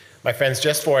My friends,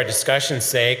 just for discussion's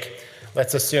sake,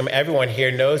 let's assume everyone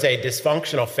here knows a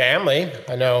dysfunctional family.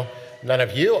 I know none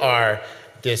of you are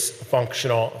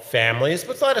dysfunctional families,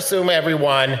 but let's assume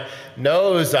everyone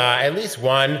knows at least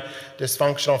one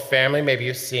dysfunctional family. Maybe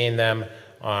you've seen them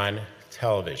on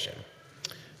television.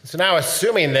 So now,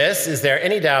 assuming this, is there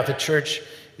any doubt the church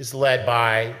is led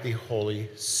by the Holy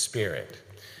Spirit?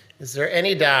 Is there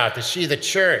any doubt that she, the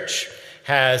church,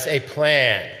 has a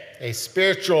plan, a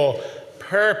spiritual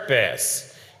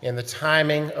purpose in the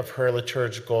timing of her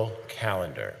liturgical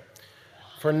calendar?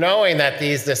 For knowing that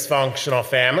these dysfunctional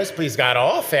families, please God,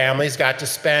 all families got to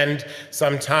spend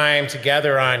some time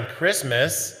together on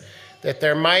Christmas, that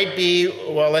there might be,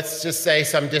 well, let's just say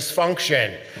some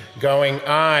dysfunction going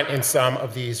on in some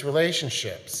of these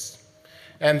relationships.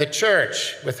 And the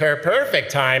church, with her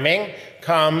perfect timing,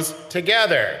 comes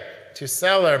together to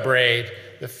celebrate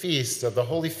the feast of the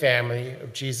Holy Family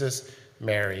of Jesus,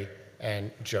 Mary,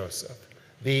 and Joseph.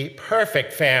 The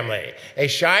perfect family, a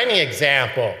shining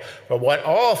example for what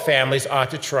all families ought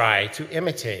to try to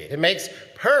imitate. It makes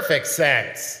perfect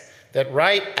sense that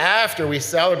right after we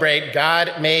celebrate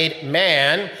God made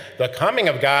man, the coming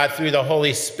of God through the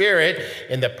Holy Spirit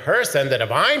in the person, the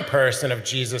divine person of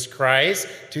Jesus Christ,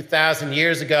 2,000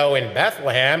 years ago in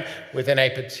Bethlehem, within a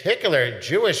particular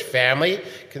Jewish family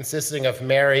consisting of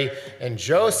Mary and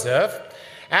Joseph,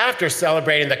 after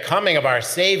celebrating the coming of our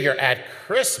Savior at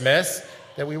Christmas,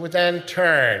 that we would then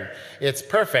turn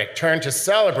to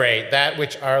celebrate that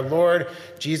which our Lord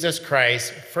Jesus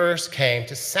Christ first came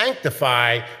to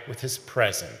sanctify with his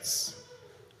presence,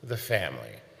 the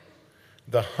family,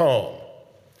 the home.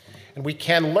 And we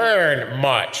can learn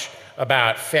much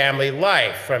about family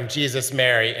life from Jesus,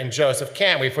 Mary, and Joseph,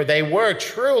 can't we? For they were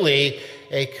truly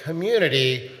a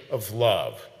community of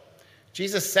love.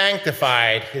 Jesus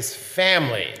sanctified his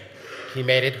family. He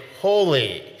made it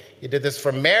holy. He did this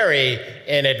for Mary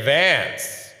in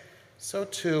advance. So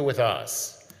too with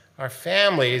us. Our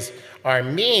families are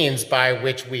means by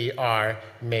which we are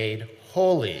made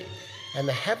holy. And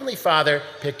the Heavenly Father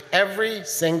picked every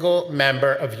single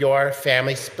member of your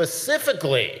family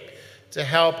specifically to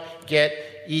help get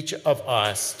each of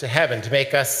us to heaven, to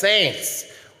make us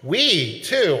saints. We,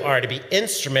 too, are to be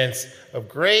instruments of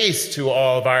grace to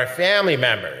all of our family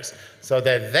members so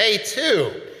that they,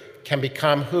 too, can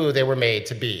become who they were made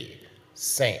to be,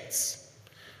 saints.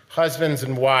 Husbands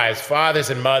and wives,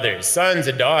 fathers and mothers, sons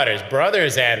and daughters,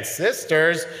 brothers and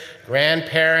sisters,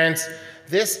 grandparents,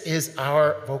 this is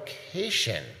our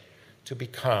vocation to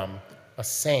become a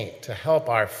saint, to help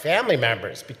our family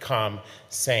members become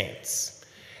saints.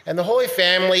 And the Holy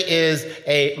Family is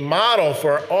a model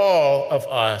for all of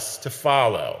us to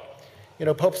follow. You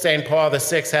know, Pope St. Paul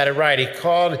VI had it right.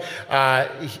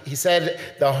 He said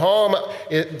their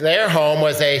home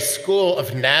was a school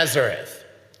of Nazareth.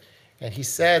 And he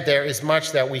said there is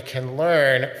much that we can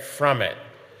learn from it.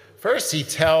 First, he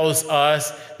tells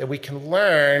us that we can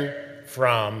learn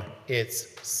from its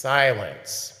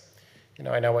silence. You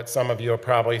know, I know what some of you are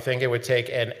probably thinking. It would take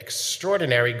an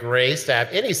extraordinary grace to have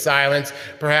any silence,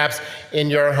 perhaps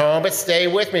in your home, but stay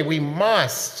with me. We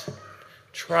must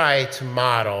try to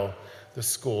model the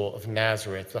school of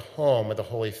Nazareth, the home of the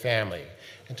Holy Family,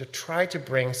 and to try to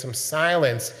bring some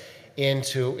silence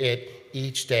into it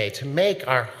each day, to make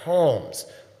our homes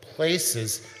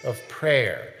places of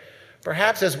prayer.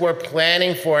 Perhaps as we're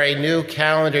planning for a new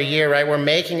calendar year, right, we're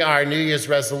making our New Year's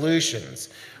resolutions,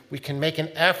 we can make an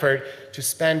effort to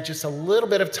spend just a little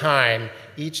bit of time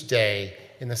each day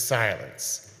in the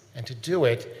silence, and to do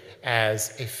it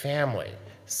as a family.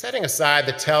 Setting aside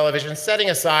the television, setting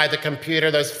aside the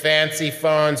computer, those fancy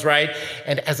phones, right?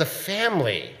 And as a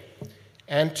family,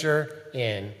 enter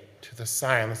into the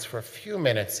silence for a few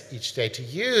minutes each day, to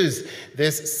use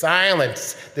this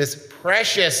silence, this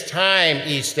precious time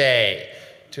each day,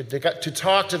 to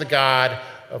talk to the God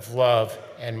of love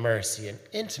and mercy, an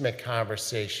intimate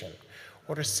conversation,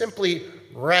 or to simply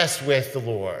rest with the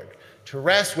Lord, to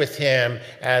rest with him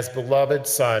as beloved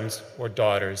sons or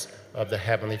daughters of the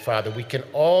Heavenly Father. We can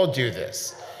all do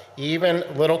this, even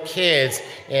little kids,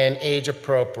 in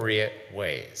age-appropriate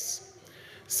ways.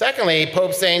 Secondly,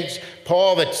 Pope St.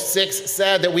 Paul VI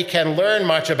said that we can learn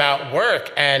much about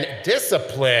work and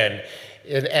discipline,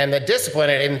 and the discipline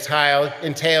it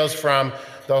entails from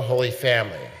the Holy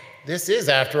Family. This is,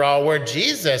 after all, where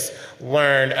Jesus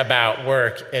learned about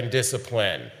work and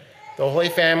discipline. The Holy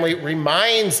Family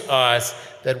reminds us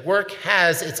that work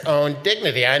has its own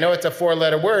dignity. I know it's a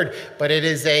four-letter word, but it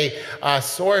is a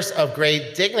source of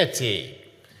great dignity.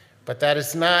 But that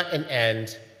is not an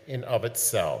end in of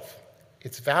itself.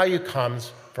 Its value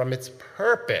comes from its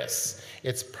purpose.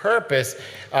 Its purpose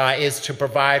is to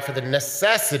provide for the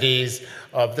necessities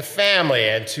of the family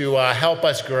and to help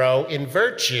us grow in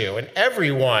virtue. And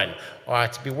everyone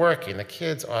ought to be working. The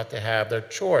kids ought to have their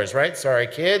chores, right? Sorry,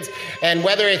 kids. And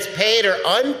whether it's paid or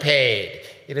unpaid,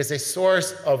 it is a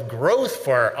source of growth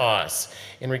for us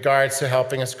in regards to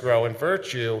helping us grow in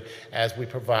virtue as we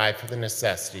provide for the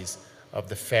necessities of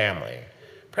the family.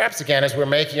 Perhaps again, as we're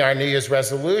making our New Year's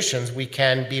resolutions, we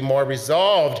can be more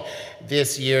resolved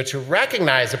this year to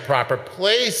recognize the proper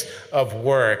place of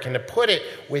work and to put it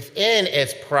within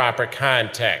its proper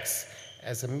context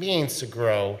as a means to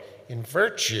grow in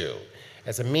virtue,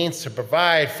 as a means to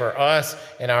provide for us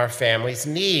and our family's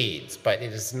needs. But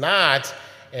it is not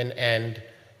an end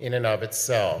in and of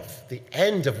itself. The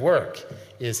end of work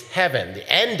is heaven.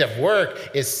 The end of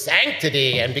work is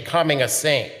sanctity and becoming a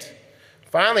saint.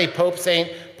 Finally, Pope St.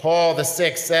 Paul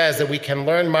VI says that we can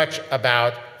learn much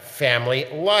about family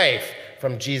life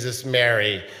from Jesus,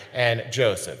 Mary, and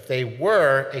Joseph. They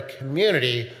were a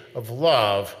community of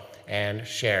love and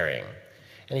sharing.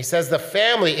 And he says the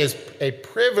family is a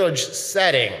privileged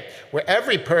setting where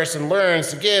every person learns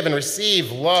to give and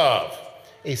receive love,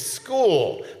 a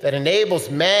school that enables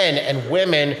men and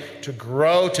women to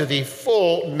grow to the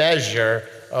full measure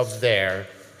of their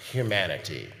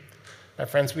humanity. My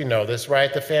friends, we know this,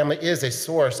 right? The family is a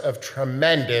source of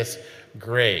tremendous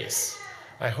grace.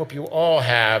 I hope you all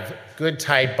have good,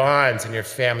 tight bonds in your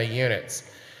family units,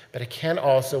 but it can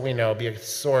also, we know, be a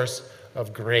source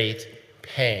of great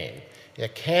pain.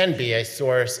 It can be a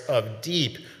source of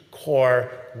deep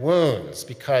core wounds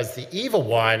because the evil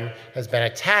one has been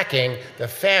attacking the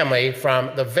family from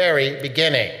the very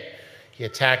beginning. He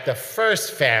attacked the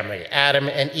first family, Adam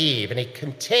and Eve, and he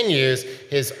continues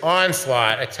his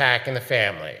onslaught attacking the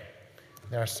family.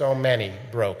 There are so many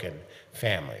broken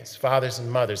families, fathers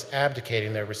and mothers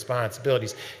abdicating their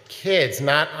responsibilities, kids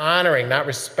not honoring, not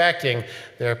respecting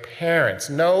their parents.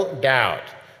 No doubt,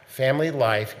 family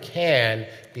life can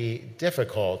be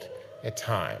difficult at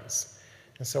times.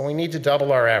 And so we need to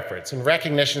double our efforts in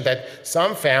recognition that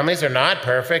some families are not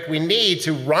perfect. We need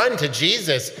to run to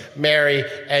Jesus, Mary,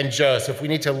 and Joseph. We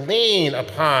need to lean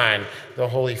upon the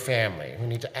Holy Family. We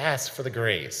need to ask for the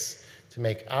grace to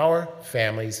make our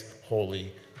families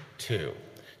holy too,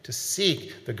 to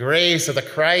seek the grace of the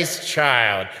Christ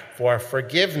child for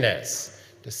forgiveness,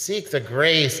 to seek the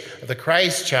grace of the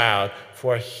Christ child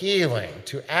for healing,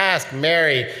 to ask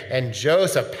Mary and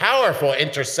Joseph, powerful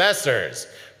intercessors,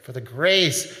 for the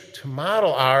grace to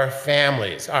model our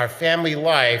families, our family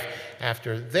life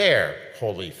after their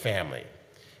holy family.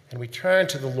 And we turn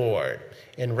to the Lord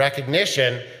in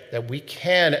recognition that we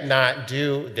cannot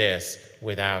do this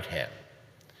without him.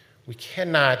 We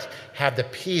cannot have the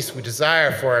peace we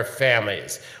desire for our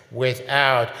families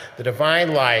without the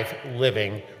divine life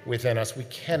living within us. We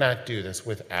cannot do this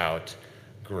without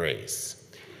grace.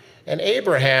 And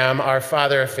Abraham, our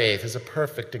father of faith, is a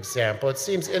perfect example. It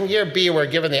seems in year B, we're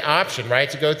given the option, right,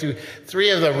 to go through 3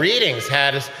 of the readings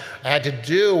had to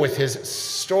do with his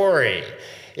story.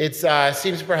 It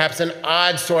seems perhaps an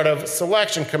odd sort of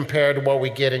selection compared to what we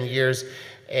get in years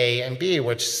A and B,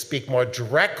 which speak more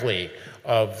directly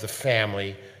of the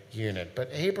family unit. But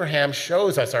Abraham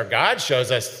shows us, or God shows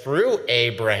us through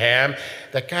Abraham,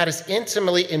 that God is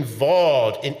intimately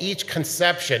involved in each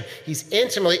conception. He's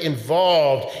intimately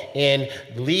involved in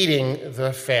leading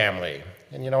the family.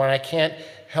 And and I can't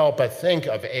help but think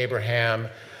of Abraham.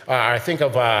 I think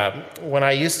of when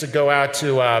I used to go out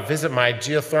to visit my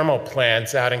geothermal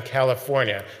plants out in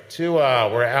California. 2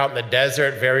 were out in the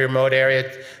desert, very remote area.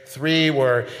 3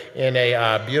 were in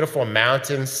a beautiful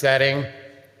mountain setting.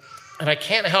 And I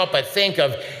can't help but think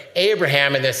of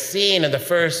Abraham in this scene in the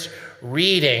first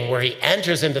reading where he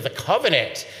enters into the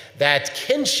covenant, that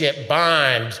kinship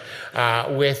bond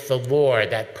with the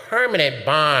Lord, that permanent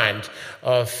bond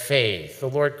of faith. The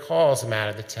Lord calls him out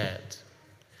of the tent.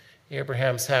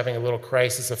 Abraham's having a little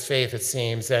crisis of faith, it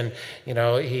seems, and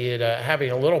he had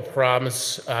having a little problem,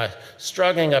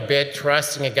 struggling a bit,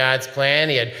 trusting in God's plan.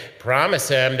 He had promised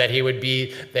him that he would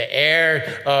be the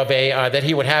heir of that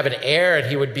he would have an heir, and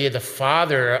he would be the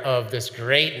father of this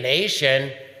great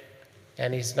nation,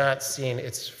 and he's not seen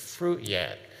its fruit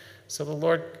yet. So the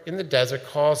Lord in the desert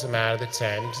calls him out of the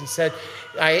tent and said,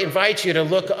 I invite you to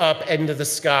look up into the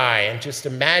sky and just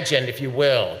imagine, if you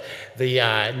will,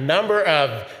 the number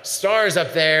of stars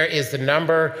up there is the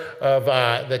number of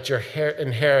that your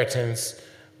inheritance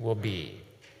will be.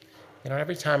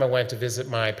 Every time I went to visit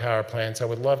my power plants, I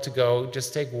would love to go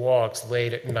just take walks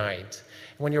late at night.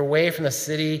 When you're away from the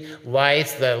city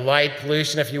lights, the light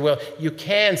pollution, if you will, you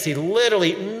can see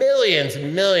literally millions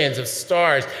and millions of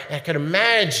stars. And I could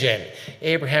imagine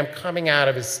Abraham coming out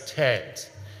of his tent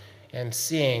and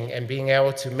seeing and being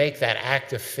able to make that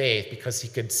act of faith because he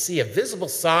could see a visible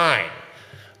sign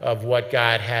of what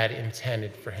God had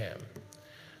intended for him.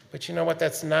 But you know what?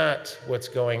 That's not what's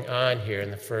going on here in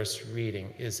the first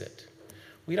reading, is it?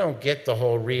 We don't get the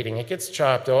whole reading. It gets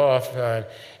chopped off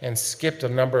and skipped a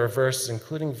number of verses,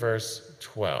 including verse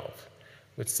 12,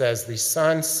 which says, "The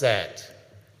sun set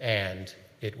and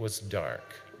it was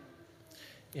dark."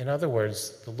 In other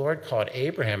words, the Lord called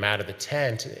Abraham out of the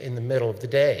tent in the middle of the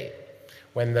day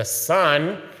when the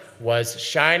sun was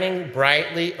shining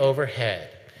brightly overhead.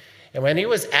 And when he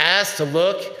was asked to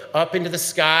look up into the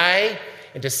sky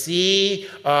and to see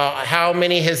how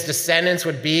many his descendants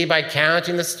would be by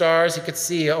counting the stars, he could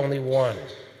see only one.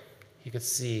 He could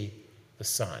see the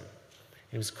sun.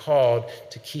 He was called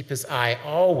to keep his eye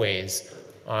always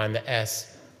on the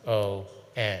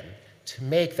S-O-N, to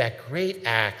make that great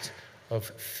act of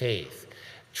faith,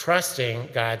 trusting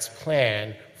God's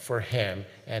plan for him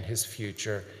and his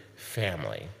future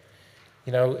family.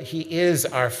 He is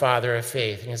our father of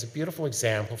faith, and he's a beautiful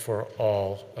example for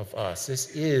all of us.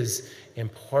 This is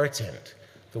important.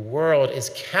 The world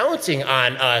is counting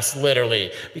on us,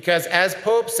 literally, because as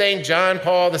Pope St. John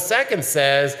Paul II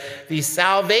says, the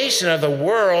salvation of the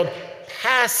world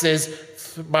passes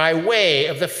by way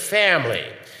of the family.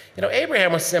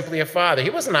 Abraham was simply a father.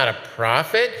 He was not a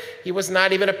prophet. He was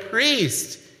not even a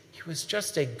priest. He was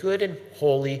just a good and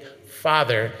holy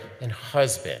father and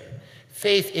husband.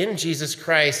 Faith in Jesus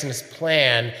Christ and his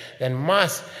plan then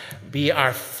must be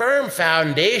our firm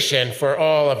foundation for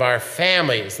all of our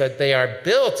families, that they are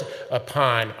built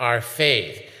upon our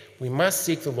faith. We must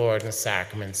seek the Lord in the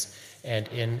sacraments and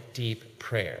in deep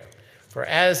prayer. For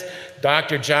as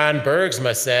Dr. John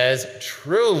Bergsma says,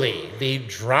 truly, the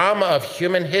drama of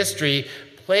human history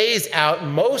plays out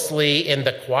mostly in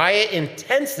the quiet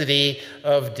intensity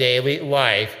of daily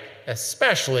life,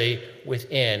 especially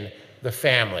within the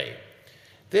family.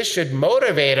 This should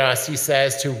motivate us, he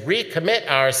says, to recommit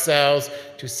ourselves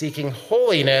to seeking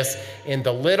holiness in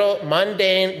the little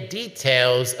mundane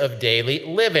details of daily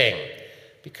living.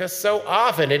 Because so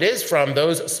often it is from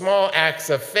those small acts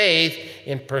of faith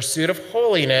in pursuit of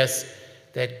holiness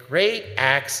that great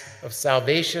acts of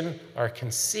salvation are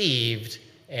conceived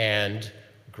and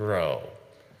grow.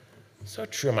 So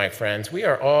true, my friends. We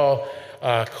are all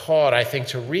called, I think,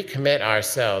 to recommit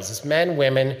ourselves as men,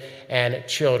 women, and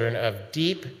children of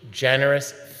deep,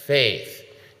 generous faith,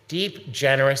 deep,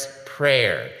 generous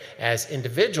prayer, as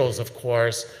individuals, of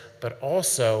course, but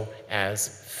also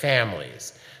as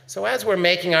families. So as we're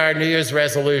making our New Year's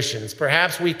resolutions,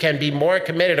 perhaps we can be more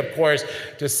committed, of course,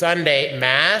 to Sunday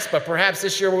Mass, but perhaps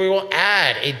this year we will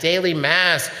add a daily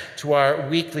Mass to our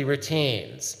weekly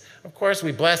routines. Of course,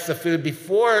 we bless the food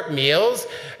before meals,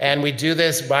 and we do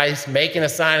this by making a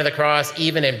sign of the cross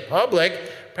even in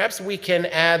public. Perhaps we can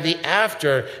add the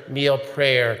after-meal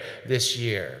prayer this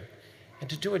year. And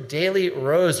to do a daily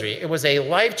rosary. It was a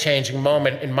life-changing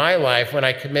moment in my life when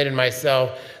I committed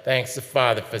myself, thanks to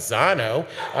Father Fasano,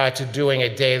 to doing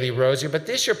a daily rosary. But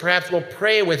this year, perhaps we'll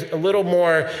pray with a little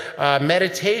more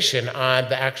meditation on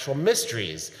the actual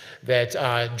mysteries that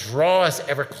draw us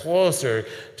ever closer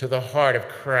to the heart of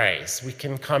Christ. We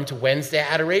can come to Wednesday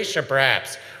adoration,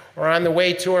 perhaps, or on the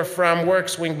way to or from work,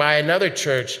 swing by another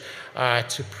church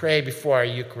to pray before our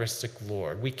Eucharistic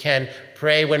Lord. We can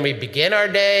pray when we begin our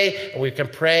day, and we can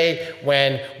pray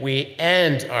when we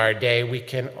end our day. We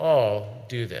can all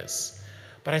do this.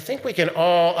 But I think we can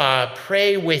all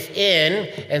pray within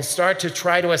and start to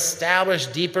try to establish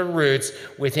deeper roots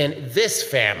within this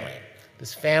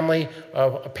family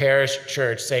of a parish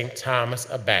church, St. Thomas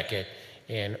à Becket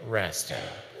in Reston.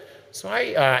 So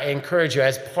I encourage you,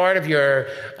 as part of your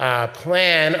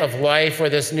plan of life for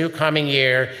this new coming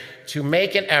year, to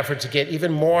make an effort to get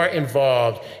even more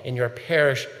involved in your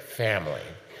parish family.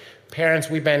 Parents,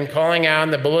 we've been calling out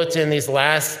in the bulletin these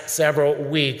last several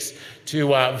weeks to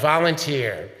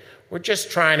volunteer. We're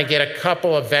just trying to get a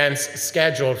couple events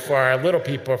scheduled for our little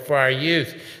people, for our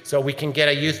youth, so we can get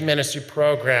a youth ministry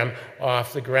program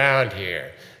off the ground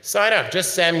here. Sign up.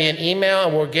 Just send me an email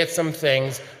and we'll get some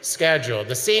things scheduled.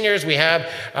 The seniors, we have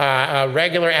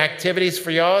regular activities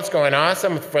for y'all. It's going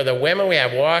awesome. For the women, we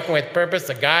have Walking with Purpose.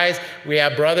 The guys, we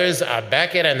have Brothers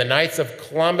Beckett and the Knights of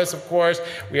Columbus, of course.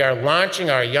 We are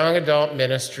launching our young adult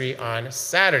ministry on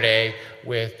Saturday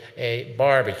with a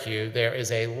barbecue. There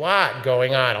is a lot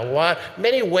going on,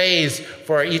 many ways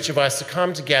for each of us to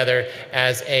come together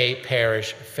as a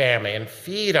parish family and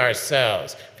feed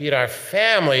ourselves, feed our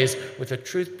families with the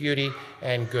truth, beauty,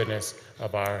 and goodness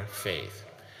of our faith.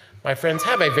 My friends,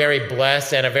 have a very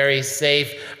blessed and a very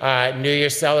safe New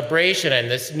Year celebration. And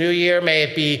this new year, may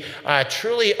it be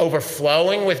truly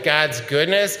overflowing with God's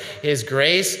goodness, His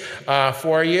grace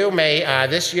for you. May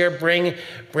this year bring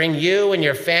you and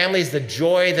your families the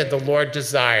joy that the Lord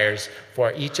desires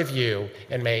for each of you.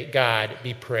 And may God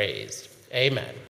be praised. Amen.